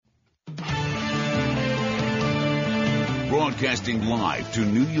Broadcasting live to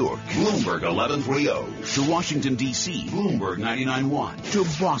New York, Bloomberg 1130. To Washington, D.C., Bloomberg 99.1. To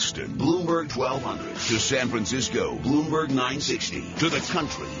Boston, Bloomberg 1200. To San Francisco, Bloomberg 960. To the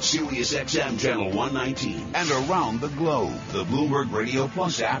country, Sirius XM Channel 119. And around the globe, the Bloomberg Radio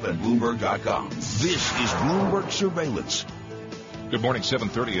Plus app and Bloomberg.com. This is Bloomberg Surveillance. Good morning,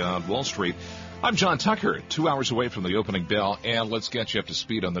 7:30 on Wall Street. I'm John Tucker, 2 hours away from the opening bell, and let's get you up to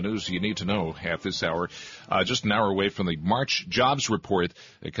speed on the news you need to know at this hour. Just an hour away from the March jobs report,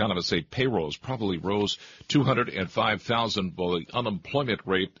 economists say payrolls probably rose 205,000, while the unemployment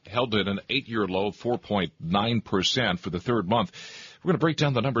rate held at an 8-year low, 4.9% for the third month. We're going to break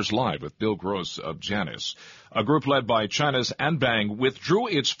down the numbers live with Bill Gross of Janus. A group led by China's Anbang withdrew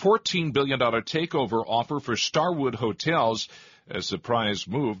its $14 billion takeover offer for Starwood Hotels. A surprise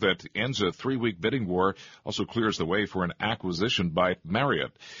move that ends a 3-week bidding war, also clears the way for an acquisition by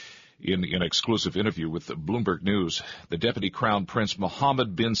Marriott. In an exclusive interview with Bloomberg News, the Deputy Crown Prince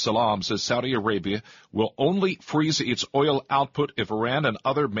Mohammed bin Salman says Saudi Arabia will only freeze its oil output if Iran and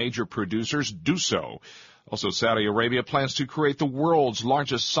other major producers do so. Also, Saudi Arabia plans to create the world's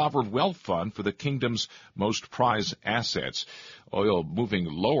largest sovereign wealth fund for the kingdom's most prized assets. Oil moving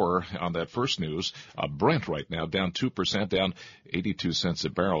lower on that first news. Brent right now down 2%, down 82 cents a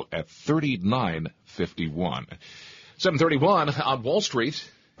barrel at $39.51. 7:31 on Wall Street.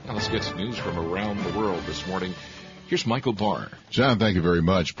 Now let's get some news from around the world this morning. Here's Michael Barr. John, thank you very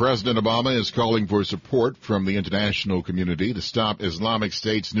much. President Obama is calling for support from the international community to stop Islamic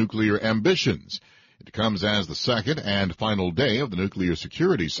State's nuclear ambitions. It comes as the second and final day of the Nuclear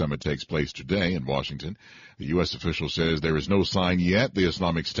Security Summit takes place today in Washington. The U.S. official says there is no sign yet the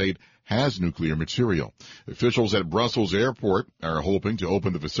Islamic State has nuclear material. Officials at Brussels Airport are hoping to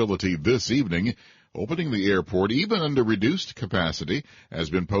open the facility this evening. Opening the airport, even under reduced capacity, has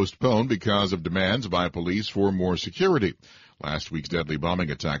been postponed because of demands by police for more security. Last week's deadly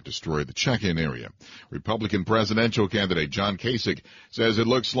bombing attack destroyed the check-in area. Republican presidential candidate John Kasich says it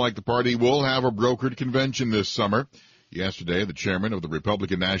looks like the party will have a brokered convention this summer. Yesterday, the chairman of the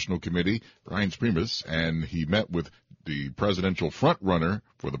Republican National Committee, Brian Primus, and he met with the presidential frontrunner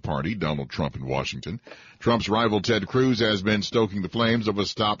for the party, Donald Trump, in Washington. Trump's rival Ted Cruz has been stoking the flames of a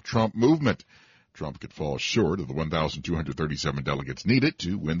Stop Trump movement. Trump could fall short of the 1,237 delegates needed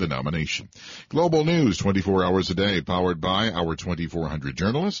to win the nomination. Global news 24 hours a day, powered by our 2,400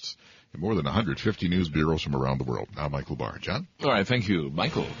 journalists and more than 150 news bureaus from around the world. Now, Michael Barr. John? All right, thank you,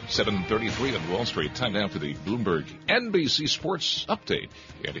 Michael. 7:33 on Wall Street. Time now for the Bloomberg NBC Sports Update.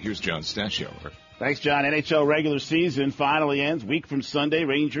 And here's John Stashower. Thanks, John. NHL regular season finally ends. Week from Sunday.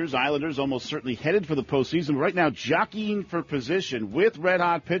 Rangers, Islanders almost certainly headed for the postseason. Right now, jockeying for position with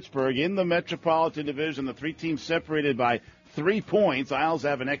red-hot Pittsburgh in the Metropolitan Division. The three teams separated by 3 points. Isles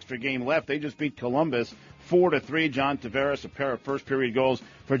have an extra game left. They just beat Columbus 4-3. John Tavares, a pair of first-period goals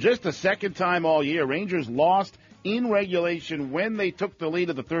for just the second time all year. Rangers lost in regulation when they took the lead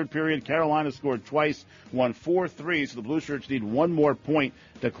of the third period. Carolina scored twice, won 4-3, so the Blue Shirts need one more point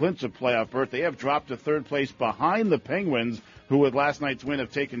to clinch a playoff berth. They have dropped to third place behind the Penguins, who with last night's win have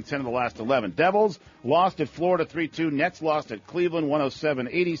taken 10 of the last 11. Devils lost at Florida 3-2. Nets lost at Cleveland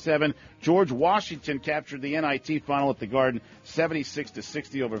 107-87. George Washington captured the NIT final at the Garden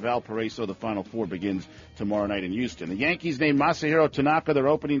 76-60 over Valparaiso. The Final Four begins tomorrow night in Houston. The Yankees named Masahiro Tanaka their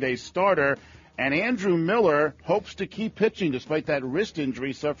opening day starter. And Andrew Miller hopes to keep pitching despite that wrist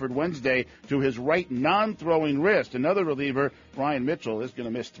injury suffered Wednesday to his right non-throwing wrist. Another reliever, Brian Mitchell, is going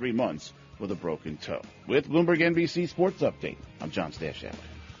to miss 3 months with a broken toe. With Bloomberg NBC Sports Update, I'm John Stashower.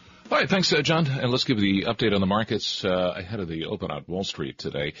 All right, thanks, John. And let's give the update on the markets ahead of the open on Wall Street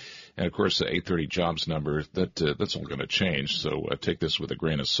today. And, of course, the 8:30 jobs number, that's all going to change. So take this with a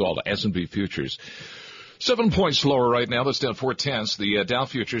grain of salt. S&P futures 7 points lower right now. That's down 0.4. The Dow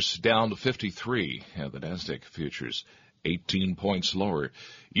futures down to 53. And the NASDAQ futures 18 points lower.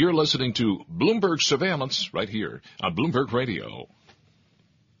 You're listening to Bloomberg Surveillance right here on Bloomberg Radio.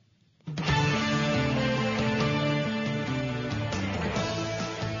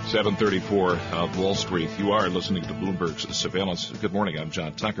 $7:34 on Wall Street. You are listening to Bloomberg's Surveillance. Good morning. I'm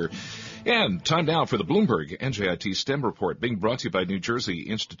John Tucker. And time now for the Bloomberg NJIT STEM Report, being brought to you by New Jersey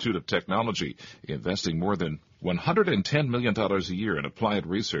Institute of Technology, investing more than $110 million a year in applied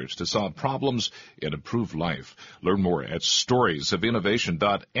research to solve problems and improve life. Learn more at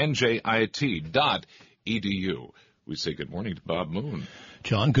storiesofinnovation.njit.edu. We say good morning to Bob Moon.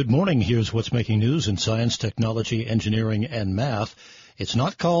 John, good morning. Here's what's making news in science, technology, engineering, and math. It's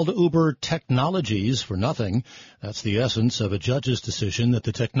not called Uber Technologies for nothing. That's the essence of a judge's decision that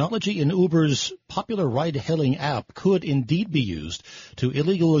the technology in Uber's popular ride-hailing app could indeed be used to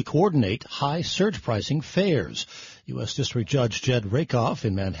illegally coordinate high surge pricing fares. U.S. District Judge Jed Rakoff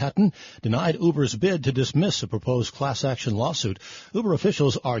in Manhattan denied Uber's bid to dismiss a proposed class action lawsuit. Uber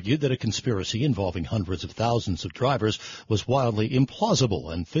officials argued that a conspiracy involving hundreds of thousands of drivers was wildly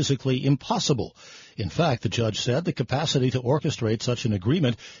implausible and physically impossible. In fact, the judge said the capacity to orchestrate such an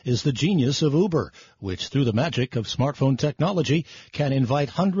agreement is the genius of Uber, which, through the magic of smartphone technology, can invite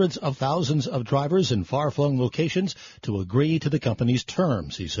hundreds of thousands of drivers in far-flung locations to agree to the company's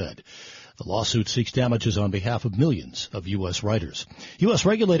terms, he said. The lawsuit seeks damages on behalf of millions of U.S. riders. U.S.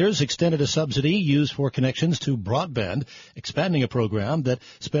 regulators extended a subsidy used for connections to broadband, expanding a program that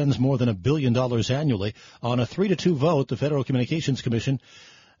spends more than $1 billion annually. On a 3-2 vote, the Federal Communications Commission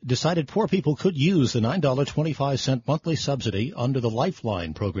decided poor people could use the $9.25 monthly subsidy under the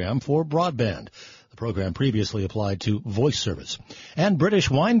Lifeline program for broadband. The program previously applied to voice service. And British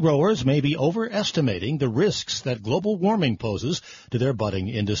wine growers may be overestimating the risks that global warming poses to their budding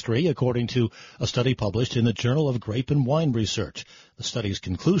industry, according to a study published in the Journal of Grape and Wine Research. The study's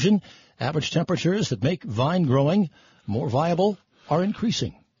conclusion, average temperatures that make vine growing more viable are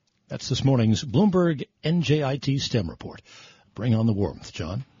increasing. That's this morning's Bloomberg NJIT STEM report. Bring on the warmth,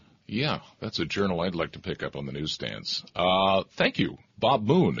 John. Yeah, that's a journal I'd like to pick up on the newsstands. Thank you, Bob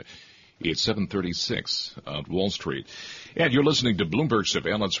Moon. It's 7:36 on Wall Street. And you're listening to Bloomberg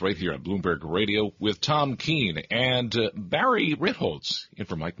Surveillance right here on Bloomberg Radio with Tom Keene and Barry Ritholtz in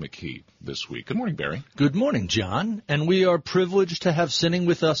for Mike McKee this week. Good morning, Barry. Good morning, John. And we are privileged to have sitting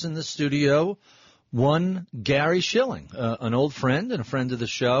with us in the studio one Gary Shilling, an old friend and a friend of the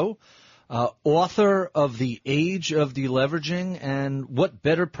show. Author of The Age of Deleveraging, and what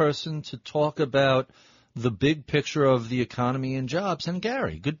better person to talk about the big picture of the economy and jobs than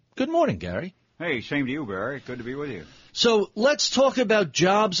Gary. Good morning, Gary. Hey, same to you, Barry. Good to be with you. So let's talk about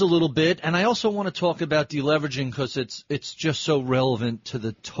jobs a little bit, and I also want to talk about deleveraging because it's just so relevant to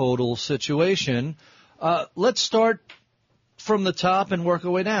the total situation. Let's start from the top and work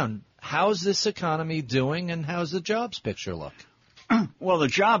our way down. How's this economy doing, and how's the jobs picture look? Well, the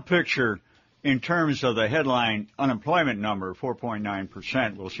job picture in terms of the headline unemployment number,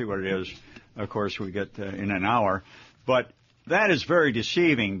 4.9%, we'll see what it is, of course, we get in an hour. But that is very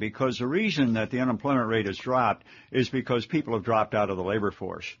deceiving because the reason that the unemployment rate has dropped is because people have dropped out of the labor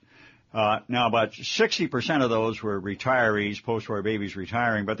force. Now, about 60% of those were retirees, post-war babies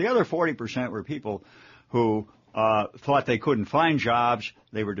retiring, but the other 40% were people who thought they couldn't find jobs,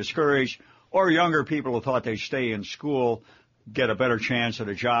 they were discouraged, or younger people who thought they'd stay in school, get a better chance at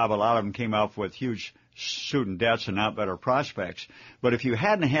a job. A lot of them came up with huge student debts and not better prospects. But if you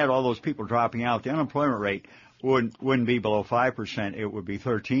hadn't had all those people dropping out, the unemployment rate wouldn't be below 5%. It would be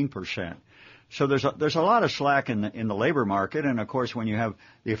 13%. So there's a lot of slack in the labor market. And of course, when you have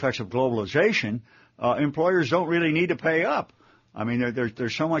the effects of globalization, employers don't really need to pay up. I mean,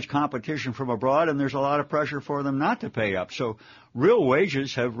 there's so much competition from abroad, and there's a lot of pressure for them not to pay up. So real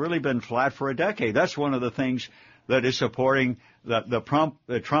wages have really been flat for a decade. That's one of the things that is supporting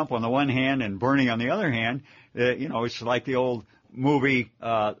the Trump on the one hand and Bernie on the other hand. It's like the old movie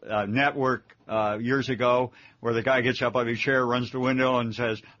Network years ago where the guy gets up out of his chair, runs to the window, and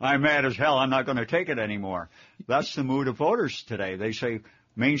says, "I'm mad as hell. I'm not going to take it anymore." That's the mood of voters today. They say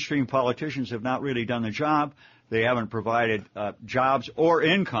mainstream politicians have not really done the job. They haven't provided jobs or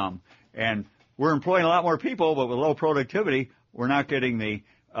income, and we're employing a lot more people, but with low productivity, we're not getting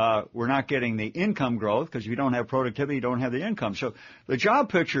the income growth, because if you don't have productivity, you don't have the income. So the job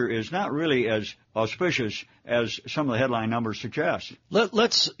picture is not really as auspicious as some of the headline numbers suggest.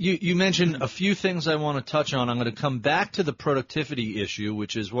 You mentioned a few things I want to touch on. I'm going to come back to the productivity issue,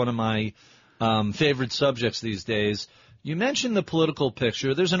 which is one of my favorite subjects these days. You mentioned the political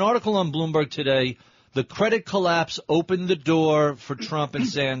picture. There's an article on Bloomberg today, "The credit collapse opened the door for Trump and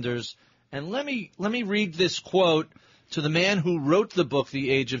Sanders." And let me read this quote to the man who wrote the book,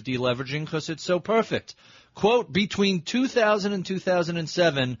 The Age of Deleveraging, because it's so perfect. Quote, "Between 2000 and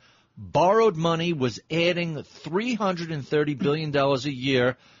 2007, borrowed money was adding $330 billion a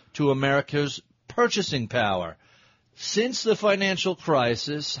year to America's purchasing power. Since the financial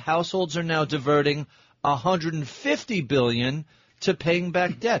crisis, households are now diverting $150 billion to paying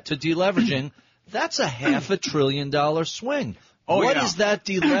back debt, to deleveraging. That's a $500 billion swing. What is that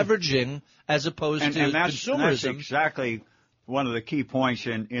deleveraging as opposed to consumerism? That's exactly one of the key points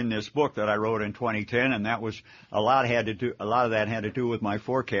in this book that I wrote in 2010, and that was a lot of that had to do with my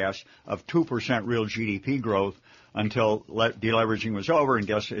forecast of 2% real GDP growth until deleveraging was over, and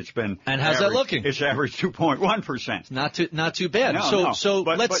guess it's been. And how's that looking? It's averaged 2.1%. Not too bad. No,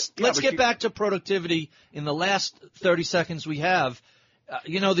 let's get back to productivity in the last 30 seconds we have.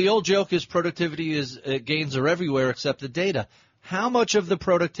 The old joke is productivity gains are everywhere except the data. How much of the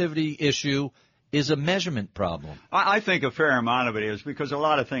productivity issue is a measurement problem? I think a fair amount of it is because a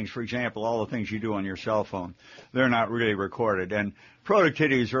lot of things, for example, all the things you do on your cell phone, they're not really recorded. And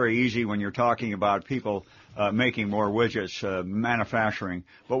productivity is very easy when you're talking about people making more widgets, manufacturing.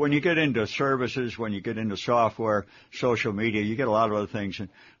 But when you get into services, when you get into software, social media, you get a lot of other things. And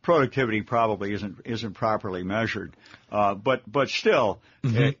productivity probably isn't properly measured. But still,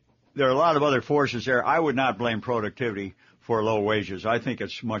 there are a lot of other forces there. I would not blame productivity for low wages. I think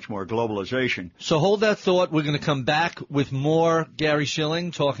it's much more globalization. So hold that thought. We're going to come back with more Gary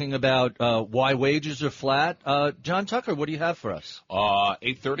Shilling talking about why wages are flat. John Tucker, what do you have for us?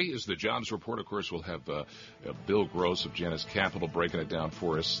 8:30 is the jobs report. Of course, we'll have Bill Gross of Janus Capital breaking it down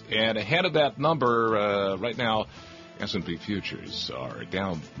for us. And ahead of that number right now, S&P futures are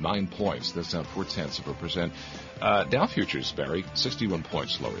down 9 points. That's down 0.4%. Dow futures, Barry, 61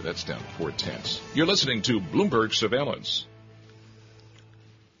 points lower. That's down 0.4. You're listening to Bloomberg Surveillance.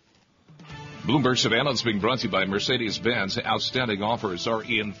 Bloomberg Surveillance being brought to you by Mercedes-Benz. Outstanding offers are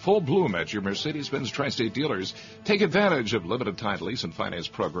in full bloom at your Mercedes-Benz Tri-State dealers. Take advantage of limited-time lease and finance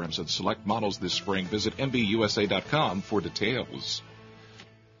programs and select models this spring. Visit MBUSA.com for details.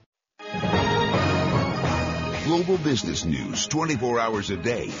 Global business news 24 hours a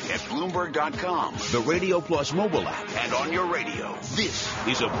day at Bloomberg.com, the Radio Plus mobile app, and on your radio. This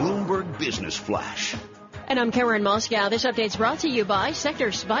is a Bloomberg Business Flash. And I'm Karen Moscow. This update's brought to you by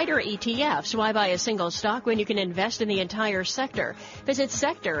Sector Spider ETFs. Why buy a single stock when you can invest in the entire sector? Visit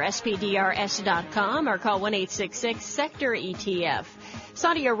sectorspdrs.com or call 1-866-SECTOR-ETF.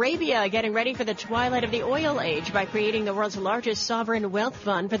 Saudi Arabia getting ready for the twilight of the oil age by creating the world's largest sovereign wealth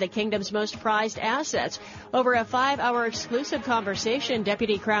fund for the kingdom's most prized assets. Over a 5-hour exclusive conversation,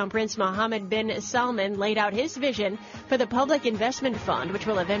 Deputy Crown Prince Mohammed bin Salman laid out his vision for the public investment fund, which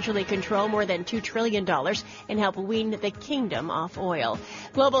will eventually control more than $2 trillion and help wean the kingdom off oil.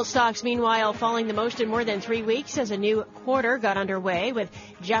 Global stocks, meanwhile, falling the most in more than 3 weeks as a new quarter got underway, with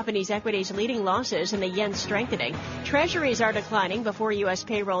Japanese equities leading losses and the yen strengthening. Treasuries are declining before U.S.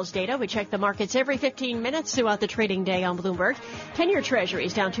 payrolls data. We check the markets every 15 minutes throughout the trading day on Bloomberg. 10-year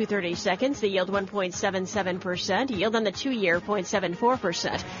Treasuries down 2/30 seconds. The yield 1.77%. Yield on the 2-year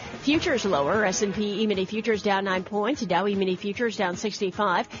 0.74%. Futures lower. S&P E-mini futures down 9 points. Dow E-mini futures down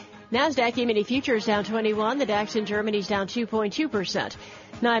 65. NASDAQ E-mini futures down 21. The DAX in Germany's down 2.2%.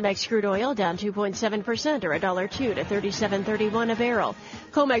 NYMEX crude oil down 2.7% or $1.02 to $37.31 a barrel.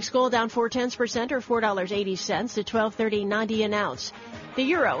 COMEX gold down 0.4% or $4.80 to $12.30.90 an ounce. The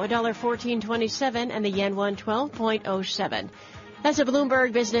euro $1.1427 and the yen 112.07. That's a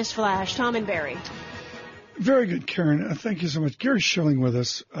Bloomberg Business Flash. Tom and Barry. Very good, Karen. Thank you so much. Gary Shilling with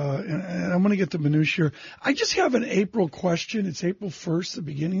us, and I'm going to get to minutiae. I just have an April question. It's April 1st, the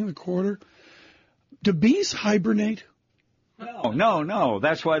beginning of the quarter. Do bees hibernate? No.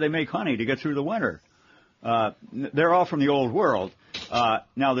 That's why they make honey, to get through the winter. They're all from the old world.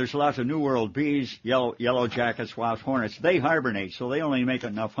 Now, there's lots of New World bees, yellow jackets, wasps, hornets. They hibernate, so they only make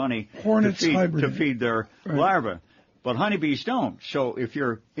enough honey to feed their larvae. But honeybees don't. So if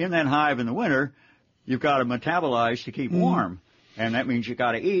you're in that hive in the winter, you've got to metabolize to keep warm, and that means you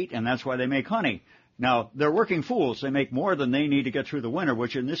got to eat, and that's why they make honey. Now, they're working fools. They make more than they need to get through the winter,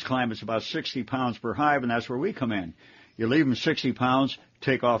 which in this climate is about 60 pounds per hive, and that's where we come in. You leave them 60 pounds,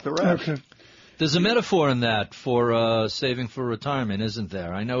 take off the rest. Okay. There's a metaphor in that for saving for retirement, isn't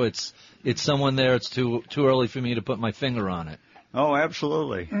there? I know it's someone there. It's too early for me to put my finger on it. Oh,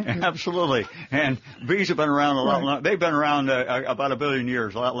 absolutely. Absolutely. And bees have been around a lot longer. They've been around about 1 billion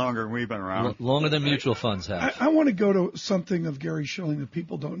years, a lot longer than we've been around. Longer than mutual funds have. I want to go to something of Gary Shilling that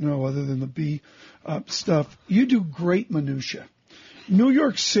people don't know other than the bee stuff. You do great minutia. New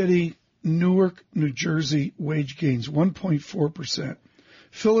York City, Newark, New Jersey wage gains 1.4%.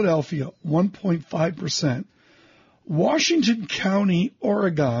 Philadelphia 1.5%. Washington County,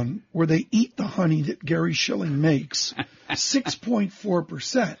 Oregon, where they eat the honey that Gary Shilling makes,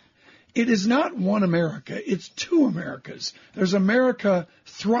 6.4%. It is not one America. It's two Americas. There's America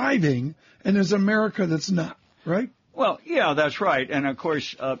thriving, and there's America that's not, right? Well, yeah, that's right. And, of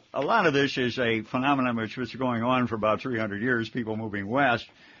course, a lot of this is a phenomenon which was going on for about 300 years, people moving west,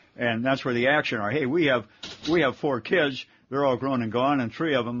 and that's where the action are. Hey, we have 4 kids. They're all grown and gone, and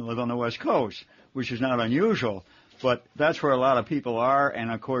 3 of them live on the West Coast, which is not unusual. But that's where a lot of people are,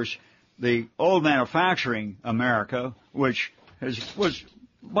 and, of course, the old manufacturing America, which was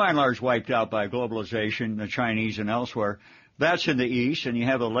by and large wiped out by globalization, the Chinese and elsewhere, that's in the East, and you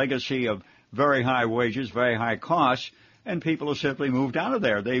have a legacy of very high wages, very high costs, and people have simply moved out of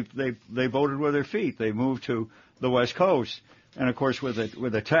there. They voted with their feet. They moved to the West Coast. And, of course, with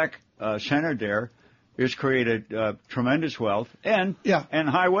the tech centered there, It's created tremendous wealth and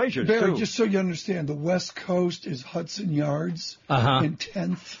high wages, Barry, too. just so you understand, the West Coast is Hudson Yards in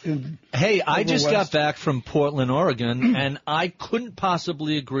 10th. Hey, I just got back from Portland, Oregon, and I couldn't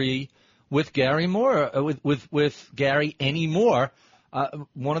possibly agree with Gary with Gary anymore.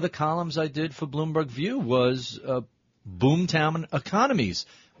 One of the columns I did for Bloomberg View was boomtown economies,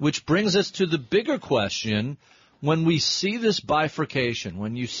 which brings us to the bigger question. When we see this bifurcation,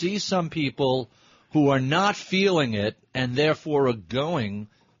 when you see some people who are not feeling it and therefore are going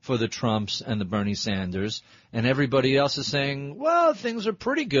for the Trumps and the Bernie Sanders, and everybody else is saying, well, things are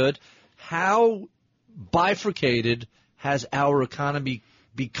pretty good, how bifurcated has our economy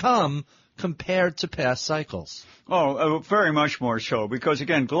become compared to past cycles? Oh, very much more so, because,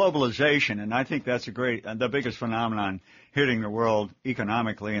 again, globalization, and I think that's the biggest phenomenon hitting the world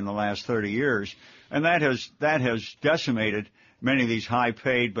economically in the last 30 years, and that has decimated many of these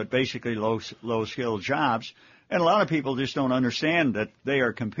high-paid but basically low-skilled jobs. And a lot of people just don't understand that they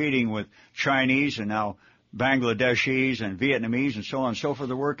are competing with Chinese and now Bangladeshis and Vietnamese and so on and so forth.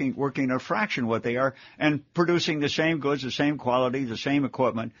 They're working a fraction what they are and producing the same goods, the same quality, the same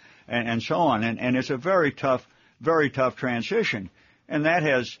equipment, and so on. And it's a very tough transition. And that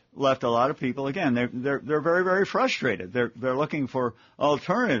has left a lot of people, again, they're very, very frustrated. They're looking for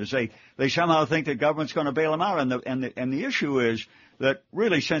alternatives. They somehow think the government's going to bail them out. And the issue is that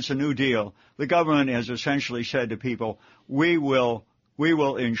really since the New Deal, the government has essentially said to people, we will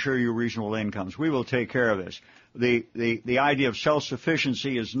ensure you reasonable incomes. We will take care of this. The idea of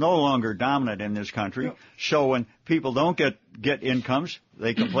self-sufficiency is no longer dominant in this country. Yep. So when people don't get incomes,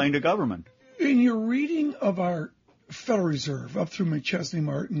 they complain to government. In your reading of our Federal Reserve up through McChesney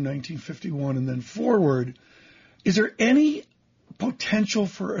Martin, 1951, and then forward, is there any potential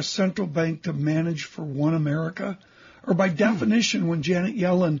for a central bank to manage for one America? Or by definition, when Janet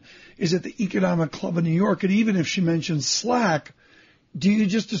Yellen is at the Economic Club in New York, and even if she mentions slack, do you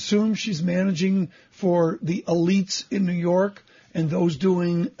just assume she's managing for the elites in New York and those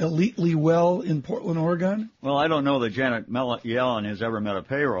doing elitely well in Portland, Oregon? Well, I don't know that Janet Yellen has ever met a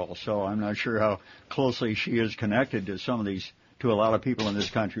payroll, so I'm not sure how closely she is connected to a lot of people in this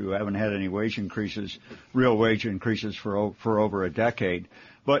country who haven't had any real wage increases for over a decade.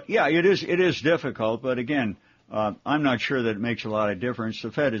 But yeah, it is difficult, but again, I'm not sure that it makes a lot of difference.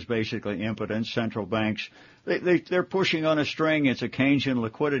 The Fed is basically impotent. Central banks, they're pushing on a string. It's a Keynesian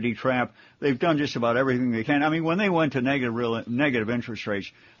liquidity trap. They've done just about everything they can. I mean, when they went to negative interest rates,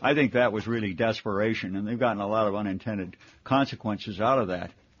 I think that was really desperation, and they've gotten a lot of unintended consequences out of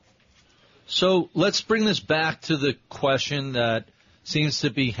that. So let's bring this back to the question that seems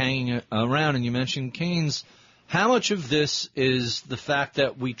to be hanging around, and you mentioned Keynes. How much of this is the fact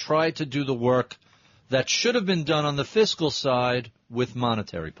that we tried to do the work that should have been done on the fiscal side with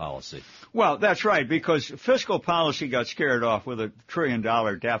monetary policy? Well, that's right, because fiscal policy got scared off with $1 trillion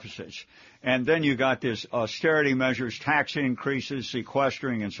deficits. And then you got this austerity measures, tax increases,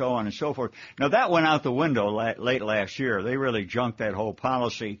 sequestering, and so on and so forth. Now, that went out the window late last year. They really junked that whole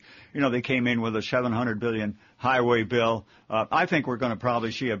policy. You know, they came in with a $700 billion highway bill. I think we're going to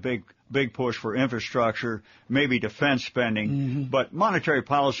probably see a big push for infrastructure, maybe defense spending. Mm-hmm. But monetary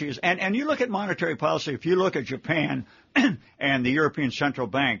policy is, and you look at monetary policy, if you look at Japan and the European Central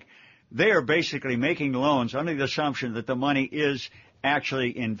Bank, they are basically making loans under the assumption that the money is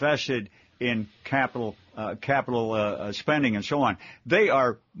actually invested in capital spending and so on. They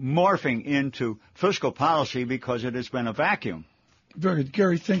are morphing into fiscal policy because it has been a vacuum. Very good.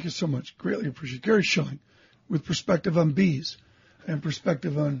 Gary, thank you so much. Greatly appreciate it. Gary Shilling, with perspective on bees and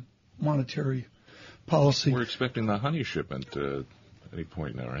perspective on monetary policy. We're expecting the honey shipment at any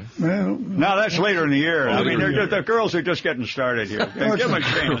point now, right? No, that's later in the year. I mean, the girls are just getting started here. Give them a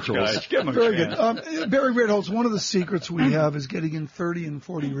chance, guys. Give them a Very chance. Good. Barry Ritholtz, one of the secrets we have is getting in 30 and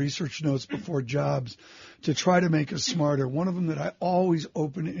 40 research notes before jobs to try to make us smarter. One of them that I always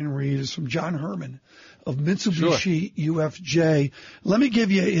open and read is from John Herman of Mitsubishi UFJ. Let me give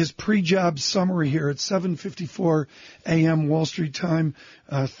you his pre-job summary here at 7:54 a.m. Wall Street time,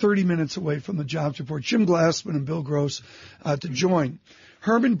 30 minutes away from the jobs report. Jim Glassman and Bill Gross to join.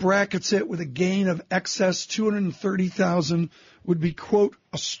 Herman brackets it with a gain of excess 230,000 would be, quote,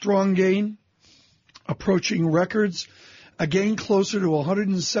 a strong gain, approaching records. A gain closer to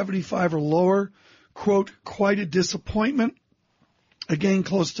 175 or lower, quote, quite a disappointment. A gain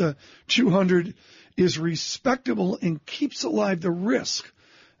close to 200 is respectable and keeps alive the risk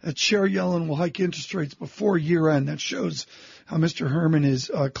that Chair Yellen will hike interest rates before year end. That shows how Mr. Herman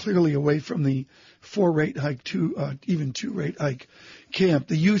is clearly away from the 4-rate hike to even 2-rate hike camp.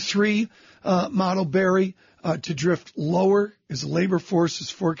 The U3 model, Barry, to drift lower as the labor force is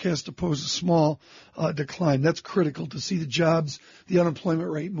forecast to pose a small decline. That's critical. To see the unemployment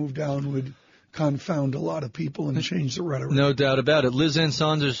rate move down would confound a lot of people and change the rhetoric. No doubt about it. Liz Ann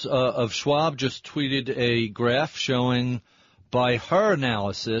Saunders of Schwab just tweeted a graph showing, by her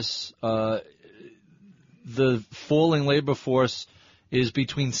analysis, the falling labor force is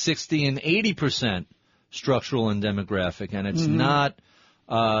between 60 and 80% structural and demographic, and it's not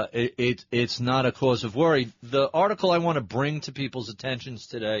it's not a cause of worry. The article I want to bring to people's attentions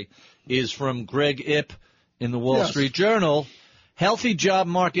today is from Greg Ip in the Wall Street Journal. Healthy job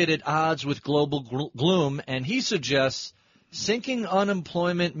market at odds with global gloom, and he suggests sinking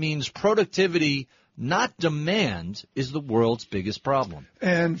unemployment means productivity, not demand, is the world's biggest problem.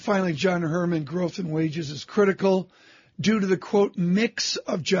 And finally, John Herman, growth in wages is critical due to the, quote, mix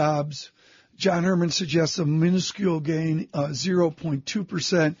of jobs. John Herman suggests a minuscule gain,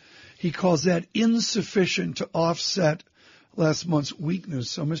 0.2%. He calls that insufficient to offset last month's weakness.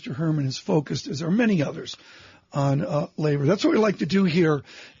 So Mr. Herman is focused, as are many others, on labor. That's what we like to do here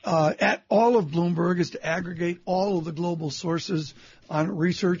at all of Bloomberg, is to aggregate all of the global sources on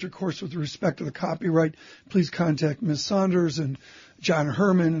research. Of course, with respect to the copyright, please contact Ms. Saunders and John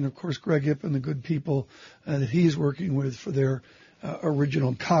Herman and, of course, Greg Ip and the good people that he's working with for their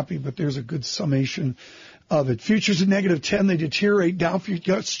original copy. But there's a good summation of it. Futures at -10, they deteriorate. Down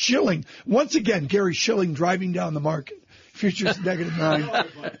futures. Shilling. Once again, Gary Shilling driving down the market. Futures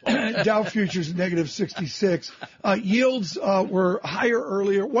 -9. Dow futures -66. Yields were higher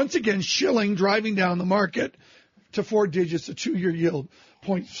earlier. Once again, Shilling driving down the market to 4 digits, a 2-year yield,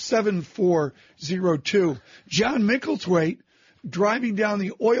 0.7402. John Micklethwait driving down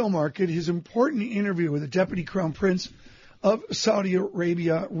the oil market. His important interview with the Deputy Crown Prince of Saudi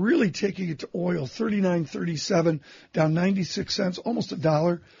Arabia, really taking it to oil, 39.37, down 96 cents, almost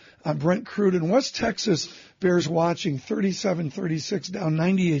 $1 on Brent crude. And West Texas bears watching, 37.36, down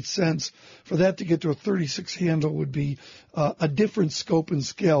 98 cents. For that to get to a 36 handle would be a different scope and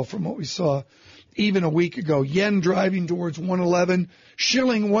scale from what we saw even a week ago. Yen driving towards 111.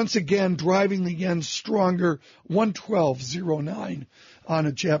 Shilling once again driving the yen stronger, 112.09 on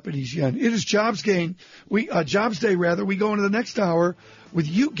a Japanese yen. It is Jobs Day. We go into the next hour with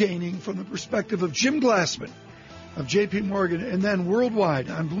you gaining from the perspective of Jim Glassman of J.P. Morgan, and then worldwide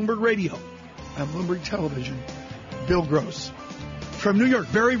on Bloomberg Radio, on Bloomberg Television, Bill Gross. From New York,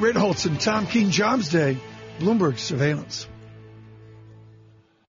 Barry Ritholtz and Tom Keene. Jobs Day, Bloomberg Surveillance.